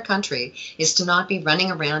serve our country is to not be running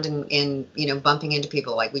around and bumping into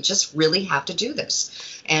people. Like, we just really have to do this,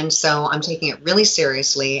 and so I'm taking it really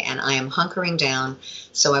seriously, and I am hunkering down.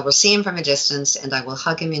 So I will see him from a distance, and I will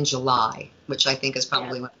hug him in July, which I think is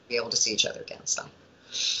probably when we'll be able to see each other again. So.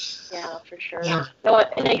 Yeah, for sure. Yeah. No,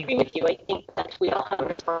 and I agree with you. I think that we all have a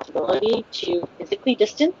responsibility to physically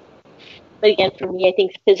distance. But again, for me, I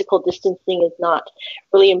think physical distancing is not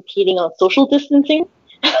really impeding on social distancing.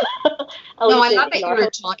 No, I love that you were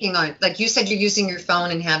talking on, like you said, you're using your phone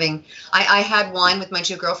and having. I had wine with my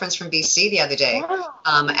two girlfriends from BC the other day,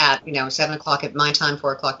 at 7 o'clock at my time,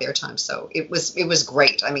 4 o'clock their time. So it was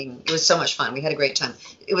great. It was so much fun. We had a great time.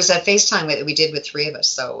 It was a FaceTime that we did with 3 of us.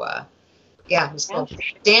 So yeah, it was cool.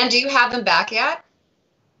 Dan, do you have them back yet?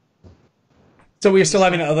 So we're still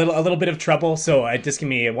having a little bit of trouble. So just give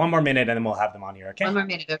me 1 more minute, and then we'll have them on here. Okay. 1 more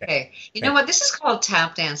minute. Okay. You know what? This is called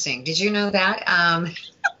tap dancing. Did you know that?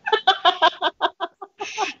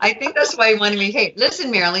 I think that's why he wanted me. Hey,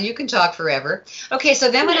 listen, Mairlyn, you can talk forever. Okay. So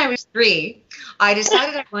then when I was 3, I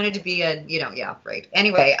decided I wanted to be right.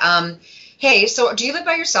 Anyway, hey, so do you live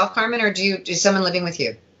by yourself, Carmen, or is someone living with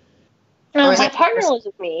you? My partner lives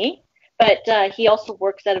with me, but he also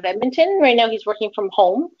works out of Edmonton. Right now he's working from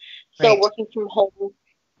home. So Right. Working from home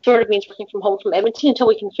sort of means working from home from Edmonton until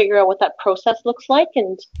we can figure out what that process looks like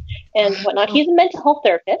and whatnot. He's a mental health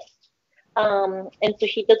therapist. And so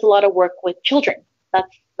he does a lot of work with children.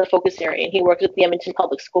 That's the focus area. And he works with the Edmonton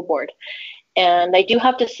Public School Board. And I do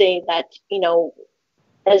have to say that,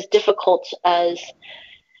 as difficult as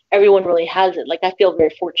everyone really has it, like I feel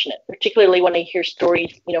very fortunate, particularly when I hear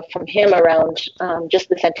stories, from him around just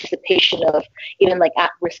this anticipation of even like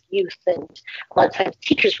at-risk youth. And a lot of times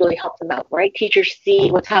teachers really help them out, right? Teachers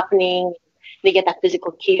see what's happening, they get that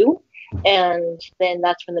physical cue. And then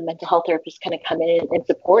that's when the mental health therapists kind of come in and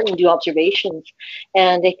support and do observations.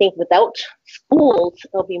 And I think without schools,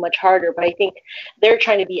 it'll be much harder. But I think they're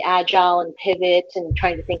trying to be agile and pivot and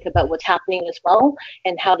trying to think about what's happening as well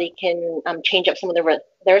and how they can change up some of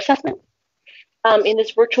their assessments in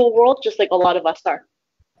this virtual world, just like a lot of us are.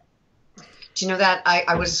 Do you know that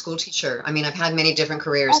I was a school teacher? I mean, I've had many different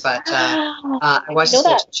careers, but Wow. I was a know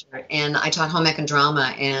school that. teacher, and I taught home ec and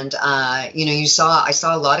drama. And you know, I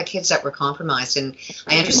saw a lot of kids that were compromised, and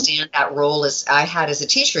I understand that role as I had as a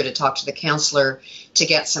teacher to talk to the counselor to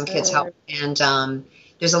get some kids help. And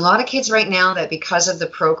there's a lot of kids right now that because of the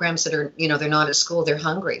programs that are, you know, they're not at school, they're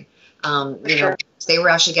hungry. You know, they were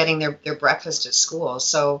actually getting their breakfast at school.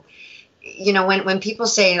 So, you know, when people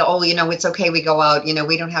say, oh, you know, it's okay, we go out, you know,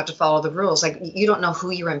 we don't have to follow the rules, like, you don't know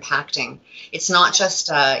who you're impacting. It's not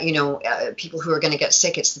just, you know, people who are going to get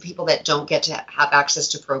sick. It's the people that don't get to have access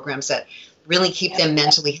to programs that really keep them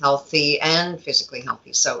mentally healthy and physically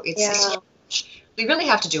healthy. So it's we really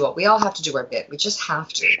have to do it. We all have to do our bit. We just have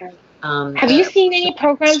to. Have you seen any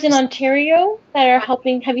programs in Ontario that are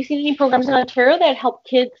helping? Have you seen any programs in Ontario that help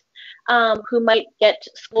kids who might get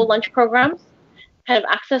school lunch programs, kind of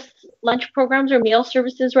access lunch programs or meal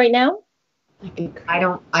services right now? I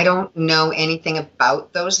don't know anything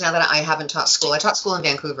about those now that I haven't taught school. I taught school in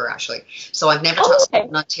Vancouver, actually. So I've never taught school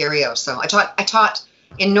in Ontario. So I taught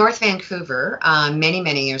in North Vancouver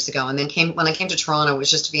many years ago, and then when I came to Toronto, it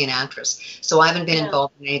was just to be an actress. So I haven't been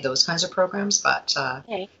involved in any of those kinds of programs, but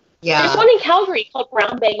yeah. There's one in Calgary called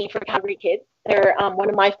Brown Bagging for Calgary Kids. They're one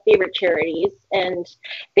of my favorite charities, and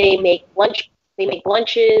they make lunch. They make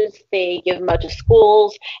lunches. They give them out to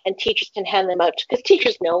schools, and teachers can hand them out because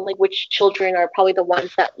teachers know like which children are probably the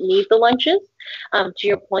ones that need the lunches. To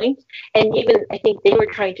your point, and even I think they were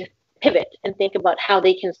trying to pivot and think about how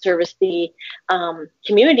they can service the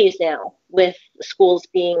communities now with schools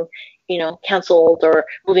being, you know, canceled or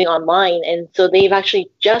moving online. And so they've actually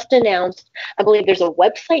just announced, I believe there's a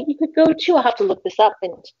website you could go to. I'll have to look this up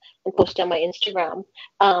and post it on my Instagram.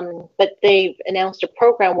 But they've announced a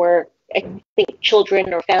program where I think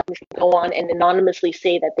children or families can go on and anonymously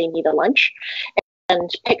say that they need a lunch and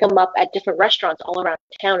pick them up at different restaurants all around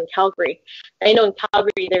town in Calgary. I know in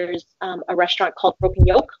Calgary there's a restaurant called Broken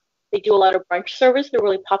Yoke. They do a lot of brunch service. They're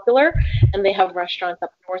really popular, and they have restaurants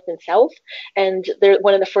up north and south, and they're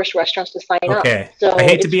one of the first restaurants to sign up. So I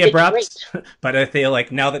hate to be abrupt, but I feel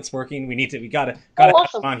like now that's working, we gotta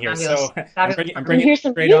awesome. come on here. Fabulous. So I'm bringing hear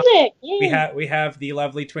some music. We have the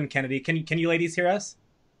lovely twin Kennedy. Can you ladies hear us?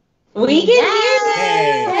 We can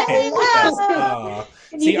hear Hey. them. Oh.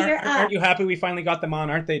 See, aren't you happy we finally got them on?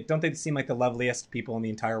 Aren't they? Don't they seem like the loveliest people in the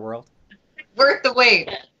entire world? Worth the wait.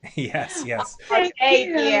 Yes. Thank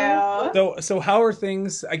you. So how are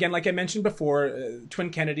things? Again, like I mentioned before, twin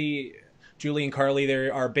Kennedy, Julie and Carly, they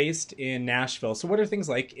are based in Nashville. So what are things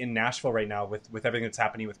like in Nashville right now with everything that's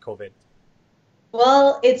happening with COVID?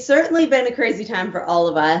 Well, it's certainly been a crazy time for all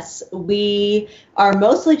of us. We are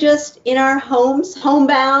mostly just in our homes,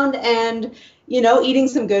 homebound, and, you know, eating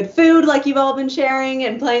some good food like you've all been sharing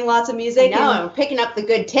and playing lots of music. And picking up the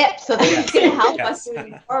good tips so that it's going to help us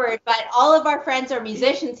moving forward. But all of our friends are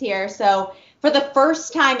musicians here, so for the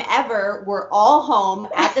first time ever, we're all home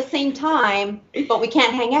at the same time, but we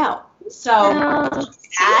can't hang out. So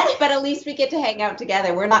sad, but at least we get to hang out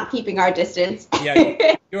together. We're not keeping our distance.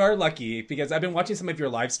 Yeah, you are lucky because I've been watching some of your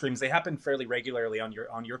live streams. They happen fairly regularly on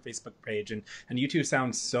your Facebook page, and you two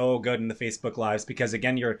sound so good in the Facebook lives because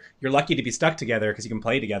again, you're lucky to be stuck together because you can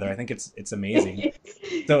play together. I think it's amazing.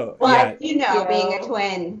 So well, you know, being a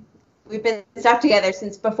twin, we've been stuck together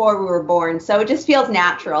since before we were born, so it just feels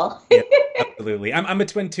natural. Yeah, absolutely. I'm a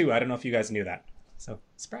twin too. I don't know if you guys knew that. So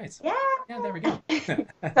surprise. Yeah, there we go.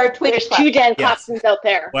 Our twin. There's two Dan Clapsons out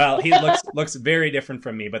there. Well, he looks very different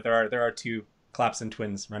from me, but there are two Clapson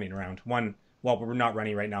twins running around. One, well, we're not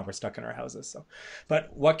running right now. We're stuck in our houses. So,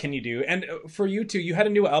 but what can you do? And for you two, you had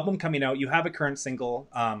a new album coming out. You have a current single,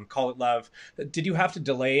 Call It Love. Did you have to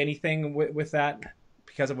delay anything with that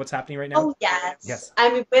because of what's happening right now? Oh, yes.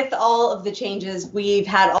 I mean, with all of the changes, we've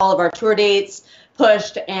had all of our tour dates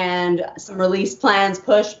pushed and some release plans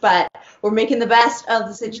pushed, but we're making the best of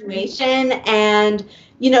the situation and,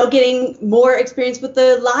 you know, getting more experience with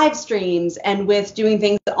the live streams and with doing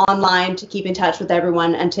things online to keep in touch with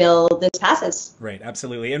everyone until this passes. Right,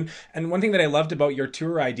 absolutely. And one thing that I loved about your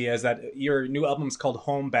tour idea is that your new album's called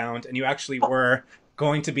Homebound, and you actually were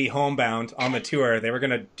going to be homebound on the tour. They were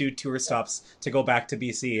going to do tour stops to go back to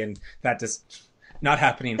BC, and that just not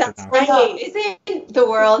happening for now. That's right. Isn't the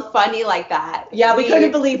world funny like that? Yeah, we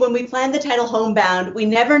couldn't believe when we planned the title Homebound, we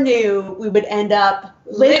never knew we would end up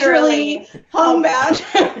literally homebound.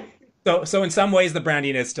 So in some ways, the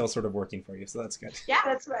branding is still sort of working for you, so that's good. Yeah,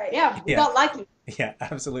 that's right. Yeah, we got lucky. Yeah,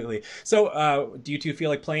 absolutely. So do you two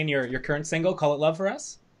feel like playing your current single, Call It Love, for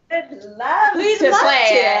us? I'd love to play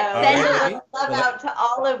it. Send a little love out to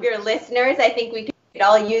all of your listeners. I think we could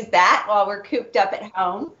all use that while we're cooped up at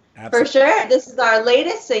home. For sure. This is our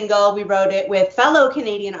latest single. We wrote it with fellow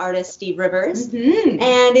Canadian artist Steve Rivers.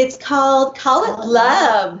 And it's called Call It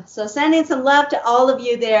Love. So sending some love to all of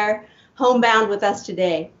you there homebound with us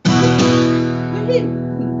today.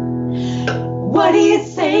 What do you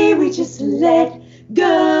say we just let go?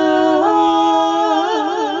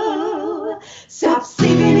 Stop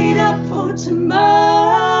saving it up for tomorrow.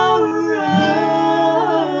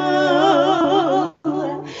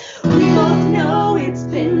 We both know it's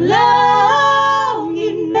been long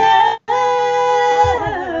enough.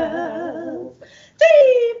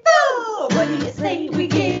 3, 4. What do you say we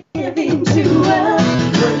give into us?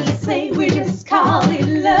 What do you say we just call it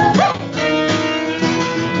love?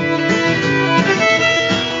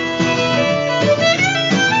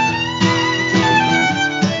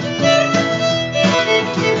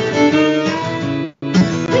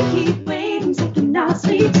 We keep waiting, taking our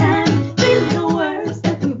sweet time, feeling the words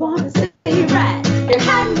that we want to say right. You're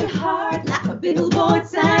hiding your heart like a billboard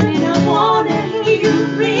sign, and I want to hear you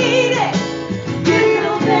read it. You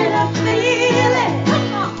know that I feel it.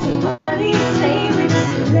 So what do you say we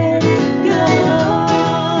just let it go?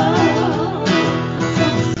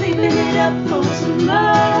 Stop saving it up for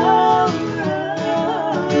tomorrow.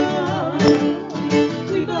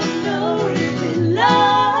 We both know it's been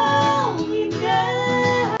long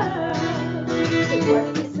enough. What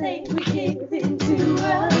do you say we give into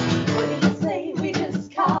us? What do you say we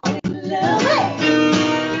just call it love?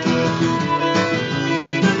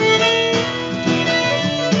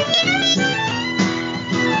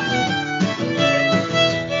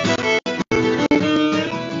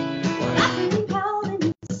 Well, I've been calling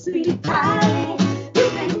you sweetie pie.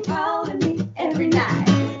 You've been calling me every night.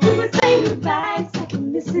 We were saying goodbye, it's like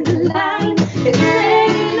I'm missing a line. It's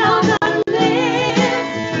hanging on our lips.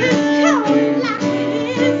 It's cold like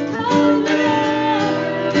it is cold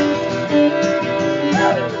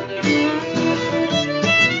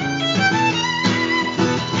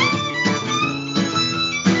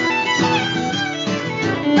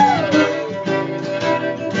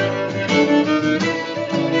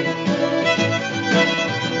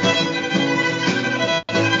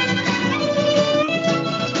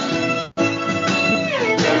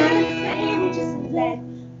just let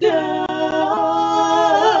go.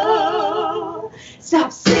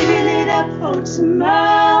 Stop saving it up for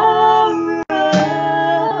tomorrow.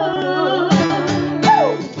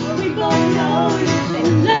 We both know it's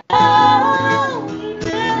been long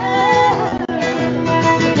enough.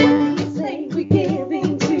 What do you say we give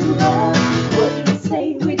into us? What do you say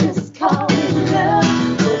we just call it love?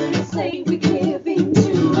 What do you say we give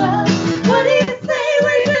into us? What do you say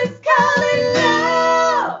we just call it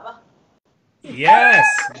love? Yes,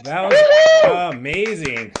 that was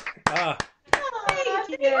amazing.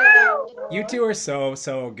 You two are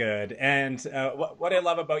so good, and what I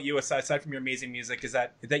love about you, aside from your amazing music, is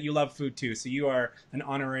that you love food too. So you are an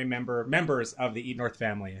honorary members of the Eat North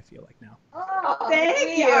family. I feel like now. Oh,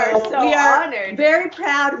 thank you. We are honored. Very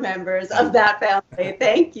proud members of that family.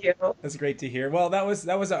 Thank you. That's great to hear. Well, that was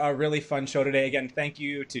a really fun show today. Again, thank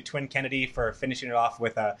you to Twin Kennedy for finishing it off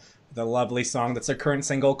with the lovely song that's their current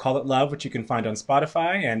single, Call It Love, which you can find on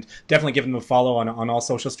Spotify, and definitely give them a follow on all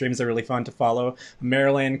social streams. They're really fun to follow.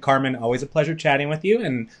 Mairlyn, Carmen, always a pleasure chatting with you,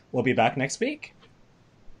 and we'll be back next week.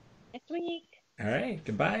 Next week. All right.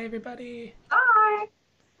 Goodbye, everybody. Bye.